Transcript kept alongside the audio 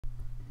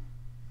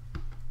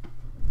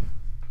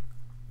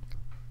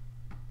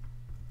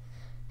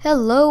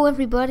Hello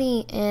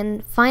everybody,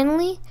 and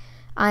finally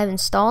I've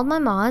installed my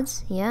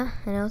mods. Yeah,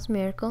 I know it's a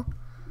miracle.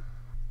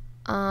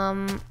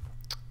 I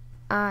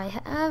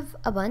have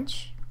a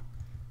bunch.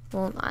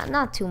 Well,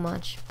 not too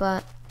much,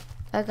 but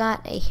I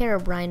got a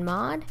Herobrine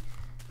mod.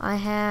 I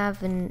have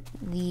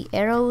the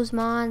Arrows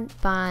mod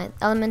by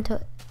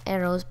Elemental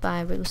Arrows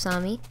by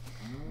Rigusami.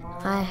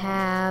 I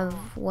have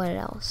what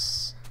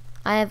else?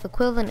 I have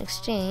Equivalent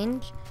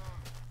Exchange.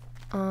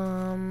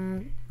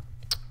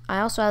 I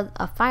also have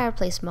a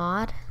Fireplace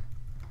mod.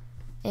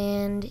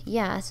 And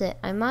yeah, that's it.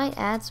 I might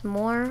add some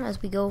more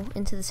as we go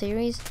into the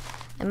series.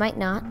 I might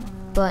not,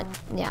 but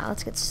yeah,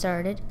 let's get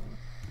started.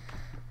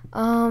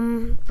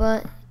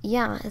 But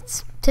yeah,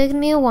 it's taken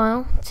me a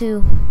while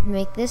to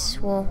make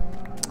this. Well,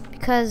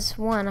 because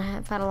one, I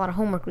have had a lot of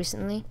homework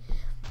recently,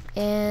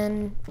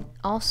 and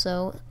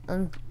also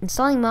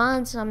installing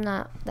mods, I'm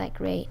not that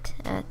great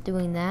at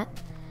doing that.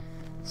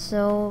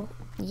 So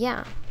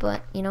yeah,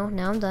 but you know,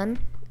 now I'm done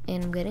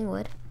and I'm getting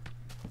wood.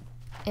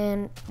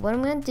 And what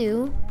I'm gonna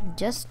do,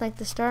 just like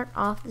to start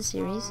off the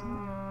series,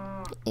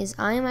 is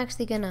I am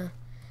actually gonna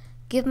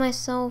give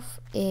myself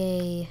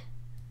a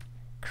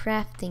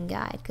crafting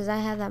guide, because I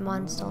have that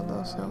mod installed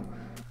also.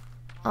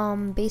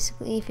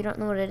 Basically, if you don't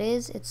know what it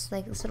is, it's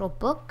like this little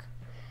book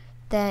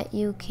that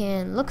you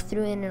can look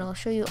through and it'll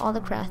show you all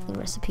the crafting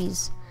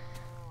recipes.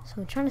 So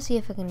I'm trying to see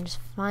if I can just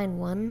find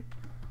one.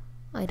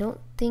 I don't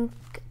think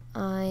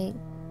I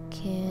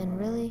can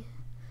really.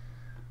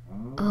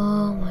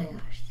 Oh my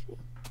gosh.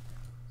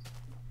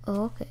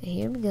 Okay,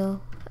 here we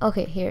go.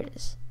 Okay, here it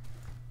is.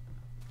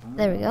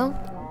 There we go.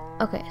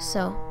 Okay,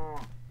 so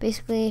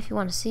basically, if you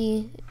want to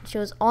see, it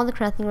shows all the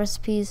crafting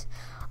recipes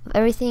of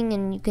everything,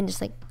 and you can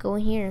just like go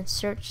in here and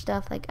search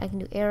stuff. Like I can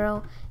do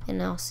arrow,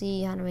 and I'll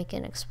see how to make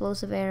an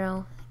explosive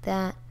arrow like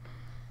that.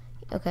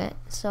 Okay,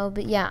 so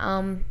but yeah,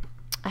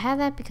 I have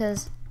that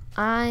because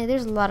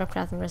there's a lot of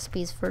crafting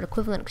recipes for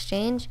Equivalent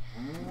Exchange,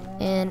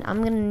 and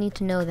I'm gonna need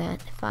to know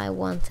that if I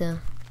want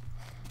to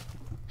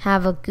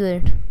have a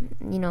good,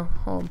 you know,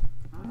 home.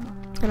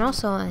 And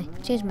also, I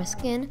changed my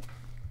skin.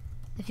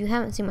 If you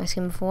haven't seen my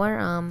skin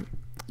before,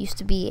 used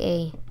to be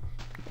a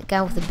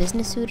guy with a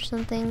business suit or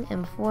something,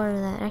 and before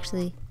that,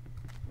 actually,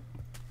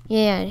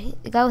 yeah,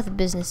 a guy with a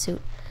business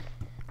suit.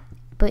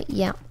 But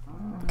yeah,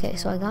 okay,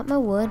 so I got my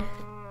wood,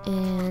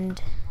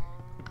 and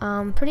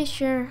I'm pretty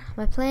sure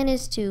my plan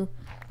is to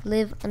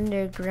live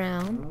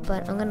underground,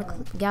 but I'm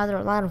gonna gather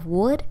a lot of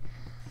wood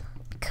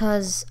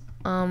because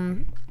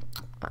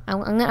I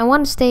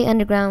want to stay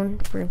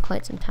underground for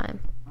quite some time.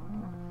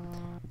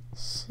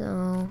 So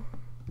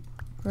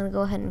I'm gonna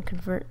go ahead and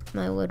convert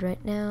my wood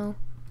right now.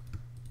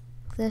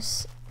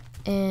 This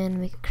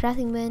and make a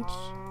crafting bench.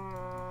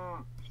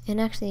 And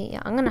actually,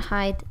 yeah, I'm gonna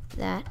hide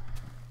that.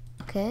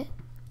 Okay.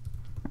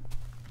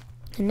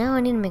 And now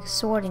I need to make a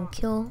sword and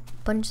kill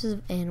bunches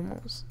of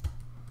animals.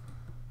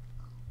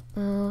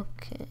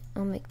 Okay,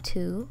 I'll make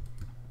 2.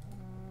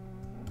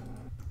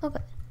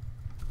 Okay.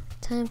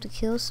 Time to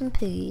kill some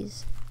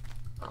piggies.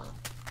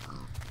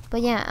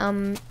 But yeah,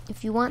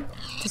 if you want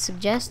to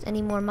suggest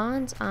any more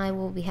mods, I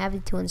will be happy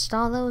to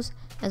install those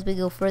as we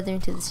go further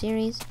into the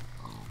series.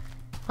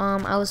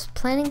 I was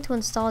planning to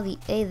install the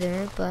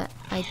Aether, but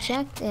I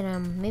checked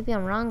and maybe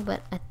I'm wrong,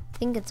 but I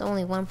think it's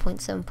only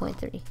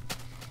 1.7.3.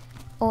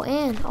 Oh,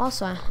 and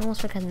also I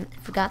almost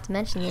forgot to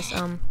mention this. If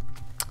you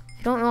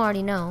don't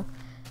already know,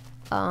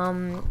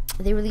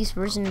 they released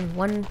version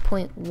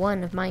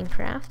 1.1 of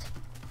Minecraft,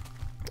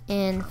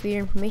 and for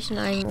your information,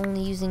 I'm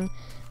only using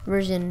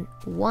version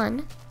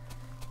 1.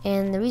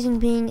 And the reason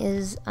being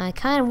is I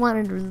kind of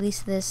wanted to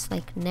release this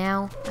like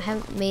now. I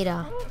haven't made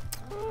a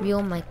real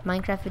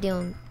Minecraft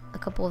video in a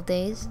couple of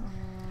days.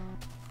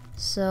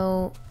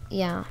 So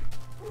yeah.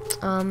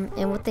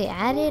 And what they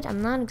added,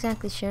 I'm not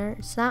exactly sure.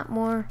 It's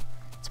more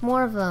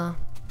of a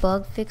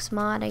bug fix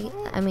mod.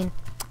 I mean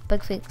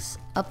bug fix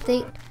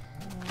update.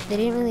 They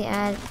didn't really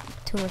add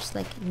too much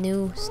like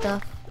new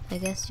stuff, I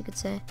guess you could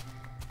say.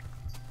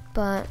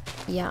 But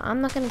yeah,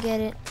 I'm not gonna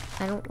get it.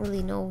 I don't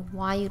really know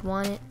why you'd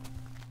want it.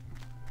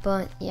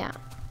 But yeah,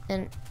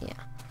 and yeah.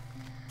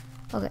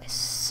 Okay,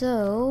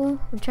 so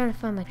I'm trying to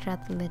find my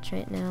crafting bench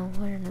right now.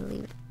 Where did I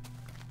leave it?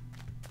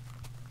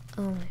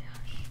 Oh my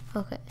gosh.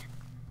 Okay.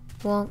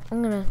 Well,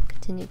 I'm gonna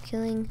continue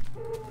killing.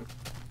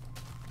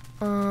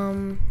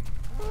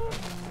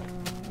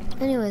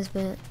 Anyways,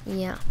 but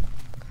yeah.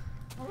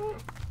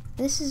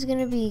 This is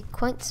gonna be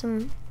quite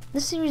some.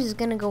 This series is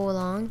gonna go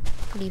along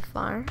pretty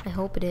far. I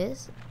hope it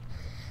is.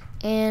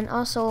 And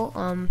also,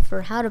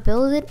 for how to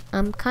build it,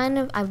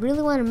 I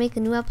really want to make a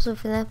new episode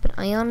for that, but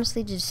I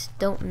honestly just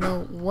don't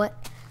know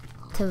what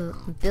to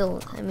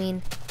build. I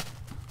mean,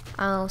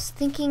 I was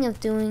thinking of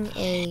doing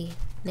a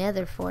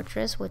nether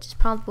fortress, which is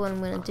probably what I'm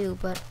going to do,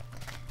 but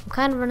I'm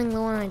kind of running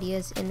low on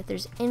ideas, and if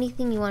there's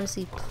anything you want to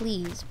see,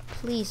 please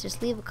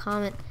just leave a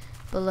comment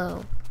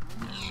below.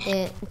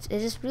 It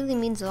just really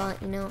means a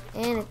lot, you know,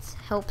 and it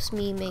helps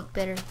me make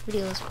better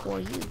videos for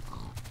you.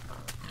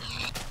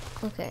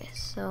 Okay,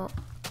 so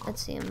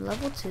let's see, I'm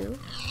level 2.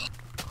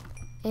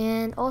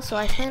 And also,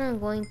 I plan on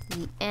going to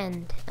the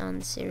end on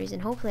the series,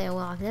 and hopefully I will.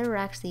 I've never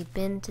actually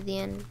been to the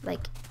end.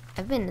 Like,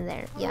 I've been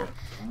there, yeah,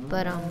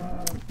 but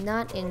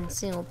not in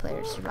single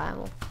player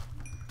survival.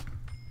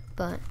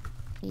 But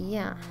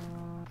yeah,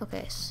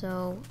 okay.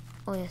 So,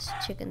 oh yes,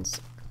 chickens.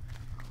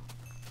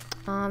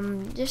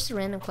 Just a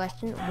random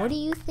question. What do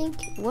you think?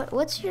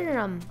 What's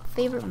your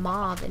favorite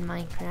mob in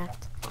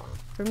Minecraft?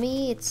 For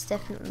me, it's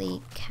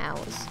definitely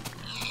cows.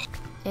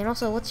 And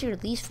also, what's your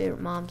least favorite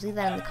mobs? Leave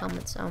that in the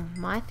comments.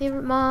 My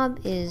favorite mob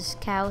is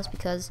cows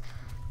because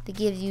they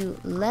give you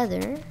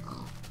leather,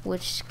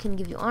 which can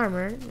give you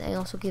armor. They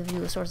also give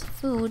you a source of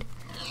food,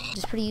 which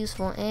is pretty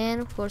useful.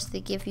 And of course,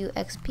 they give you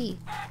XP.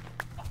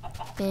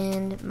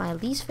 And my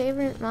least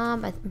favorite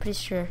mob, I'm pretty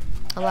sure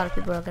a lot of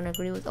people are gonna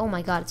agree with. Oh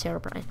my god, it's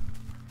Herobrine.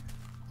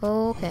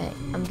 Okay,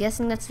 I'm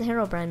guessing that's the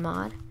Herobrine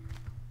mod.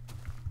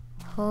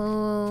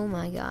 Oh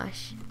my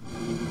gosh.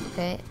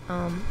 Okay,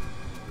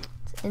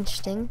 it's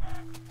interesting.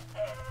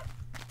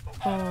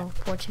 Oh,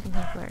 poor chicken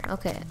fire.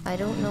 Okay, I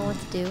don't know what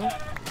to do.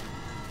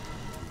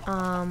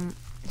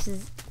 This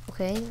is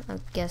okay. I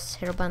guess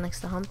Herobrine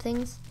likes to hump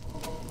things.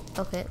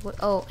 Okay.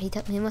 Oh, he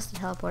must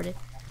have teleported.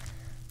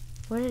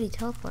 Where did he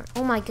teleport?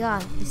 Oh my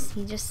god!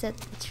 He just set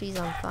the trees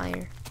on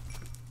fire.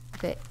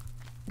 Okay,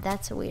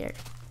 that's weird.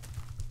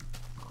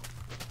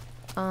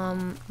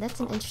 That's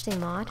an interesting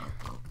mod.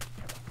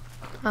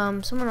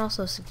 Someone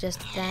also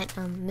suggested that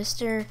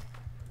Mr.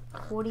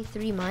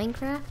 43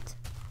 Minecraft.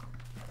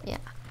 Yeah.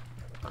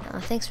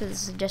 Thanks for the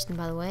suggestion,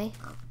 by the way.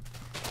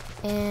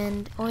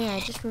 And oh yeah, I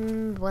just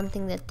remembered one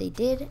thing that they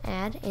did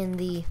add in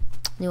the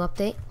new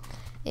update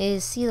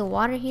is, see the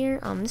water here.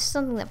 This is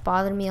something that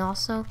bothered me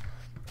also.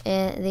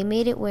 They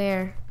made it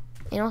where,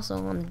 and also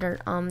on the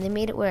dirt, they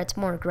made it where it's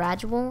more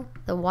gradual,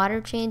 the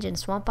water change in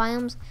swamp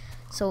biomes.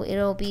 So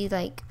it'll be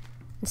like,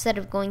 instead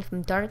of going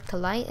from dark to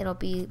light, it'll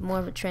be more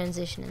of a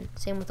transition. And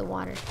same with the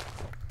water.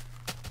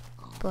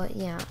 But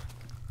yeah.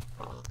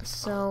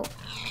 So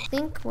I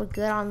think we're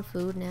good on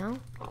food now.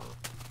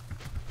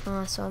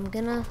 So I'm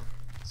gonna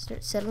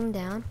start settling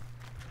down.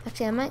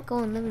 Actually, I might go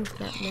and live into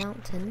that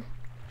mountain.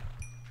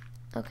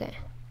 Okay.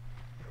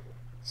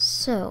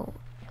 So,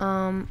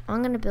 I'm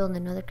gonna build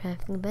another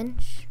crafting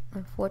bench.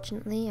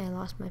 Unfortunately, I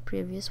lost my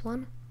previous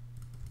one.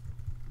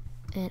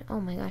 And oh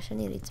my gosh, I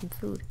need to eat some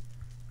food.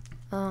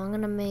 I'm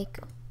gonna make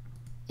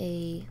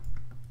a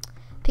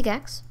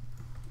pickaxe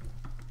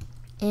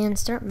and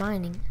start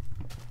mining.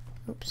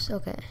 Oops,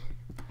 okay.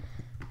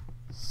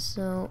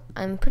 So,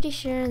 I'm pretty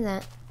sure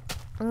that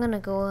I'm gonna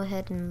go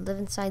ahead and live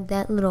inside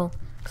that little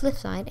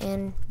cliffside,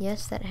 and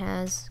yes, that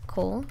has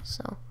coal,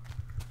 so.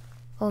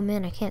 Oh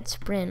man, I can't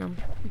sprint.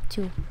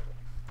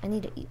 I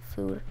need to eat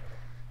food.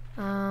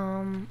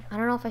 I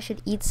don't know if I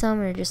should eat some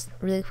or just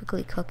really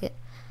quickly cook it.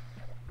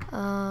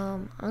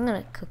 I'm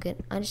gonna cook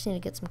it. I just need to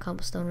get some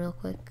cobblestone real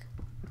quick.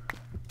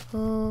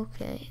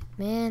 Okay,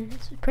 man,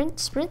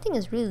 sprinting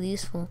is really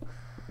useful.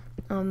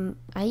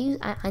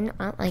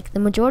 I like the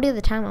majority of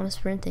the time I'm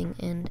sprinting,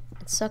 and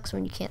it sucks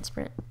when you can't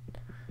sprint.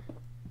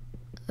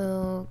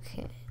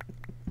 Okay.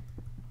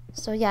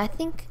 So yeah, I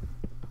think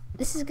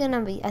this is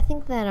gonna be. I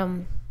think that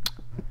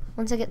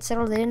once I get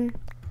settled in,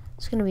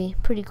 it's gonna be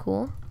pretty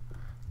cool.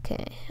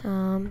 Okay.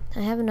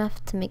 I have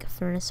enough to make a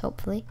furnace,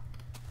 hopefully.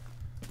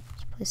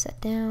 Just place that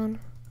down,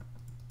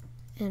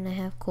 and I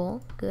have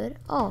coal. Good.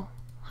 Oh,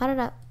 how did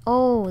I?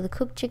 Oh, the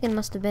cooked chicken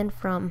must have been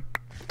from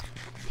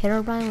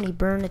Herobrine when he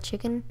burned a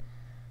chicken.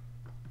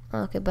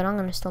 Okay, but I'm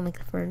gonna still make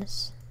the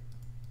furnace.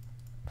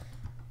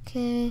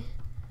 Okay.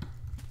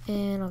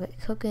 And I'll get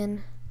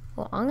cooking.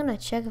 Well, I'm gonna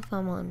check if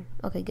I'm on.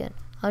 Okay, good.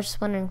 I was just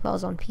wondering if I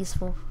was on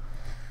peaceful.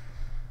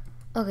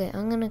 Okay,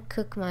 I'm gonna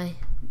cook my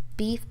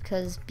beef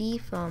because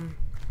beef, oh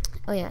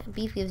yeah,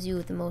 beef gives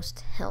you the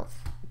most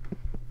health.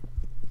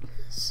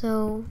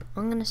 So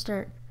I'm gonna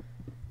start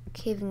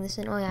caving this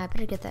in. Oh yeah, I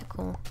better get that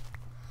coal.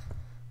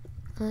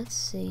 Let's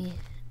see.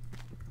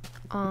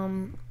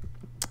 I'm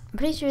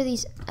pretty sure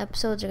these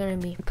episodes are gonna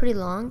be pretty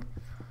long.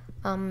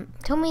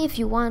 Tell me if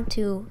you want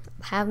to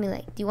have me,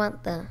 like, do you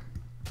want the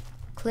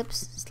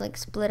clips like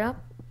split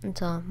up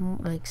into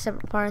like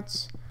separate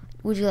parts?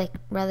 Would you like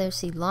rather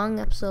see long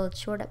episodes,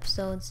 short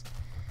episodes?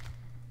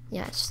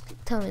 Yeah, just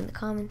tell me in the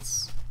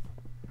comments.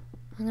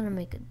 I'm gonna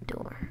make a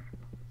door,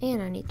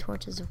 and I need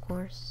torches, of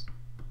course.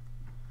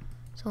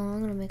 So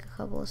I'm gonna make a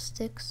couple of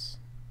sticks.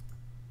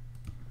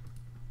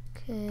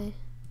 Okay.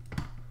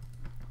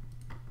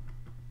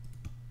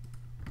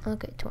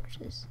 Okay,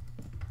 torches.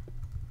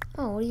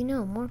 Oh, what do you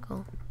know? More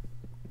coal.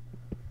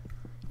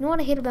 You know what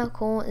I hate about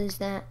coal is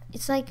that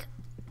it's like,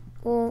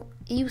 well,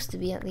 it used to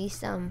be at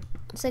least,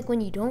 it's like when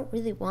you don't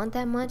really want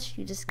that much,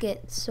 you just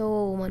get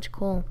so much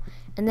coal.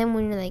 And then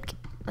when you're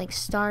like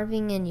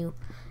starving and you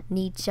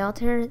need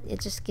shelter,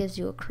 it just gives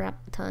you a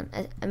crap ton.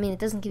 I mean, it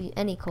doesn't give you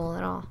any coal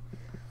at all.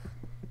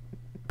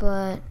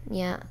 But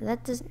yeah,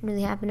 that doesn't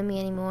really happen to me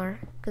anymore.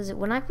 Because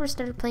when I first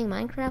started playing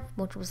Minecraft,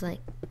 which was like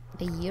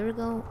a year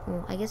ago,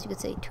 well, I guess you could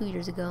say 2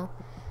 years ago,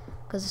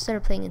 because I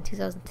started playing in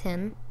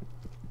 2010.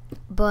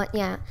 But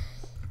yeah,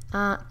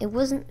 it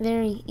wasn't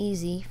very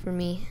easy for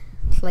me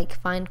just like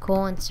find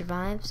coal and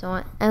survive.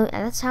 So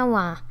that's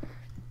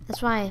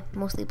why I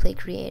mostly play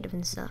creative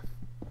and stuff.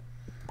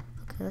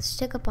 Okay, let's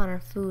check up on our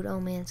food. Oh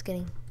man, it's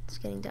getting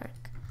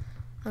dark.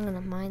 I'm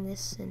gonna mine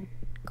this and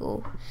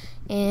go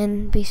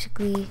and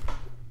basically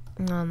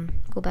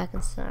go back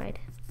inside.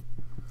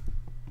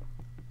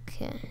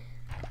 Okay.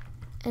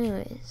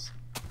 Anyways.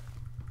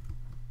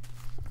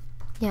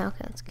 Yeah,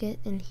 okay, let's get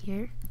in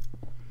here.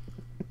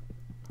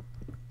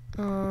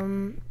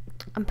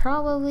 I'm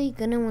probably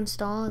gonna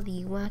install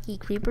the Wacky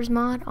Creepers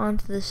mod on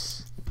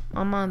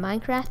my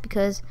Minecraft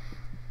because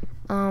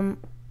I'm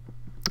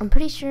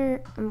pretty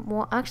sure,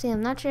 well actually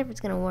I'm not sure if it's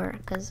gonna work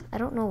because I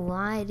don't know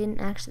why I didn't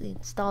actually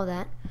install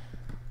that,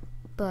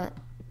 but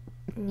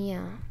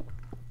yeah.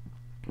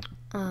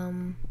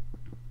 I'm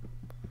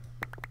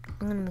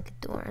gonna make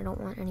a door. I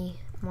don't want any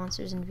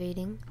monsters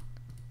invading.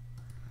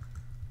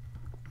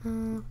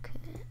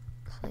 Okay,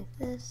 like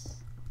this.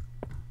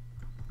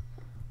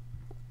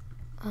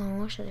 Oh,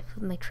 where should I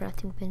put my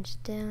crafting bench?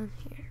 Down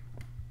here.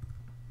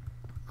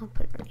 I'll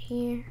put it right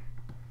here.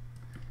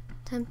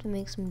 Time to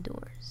make some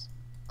doors.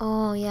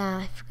 Oh yeah,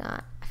 I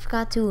forgot. I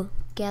forgot to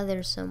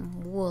gather some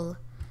wool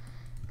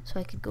so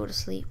I could go to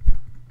sleep.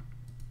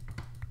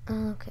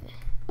 Okay.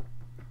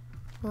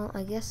 Well,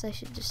 I guess I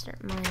should just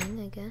start mining,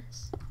 I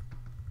guess.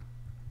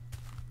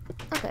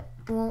 Okay,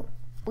 well,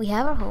 we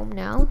have our home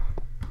now.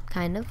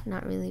 Kind of,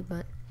 not really,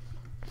 but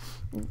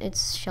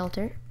it's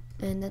shelter,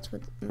 and that's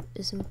what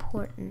is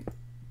important.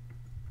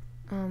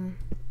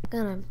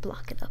 Gonna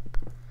block it up.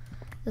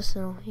 This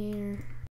little here.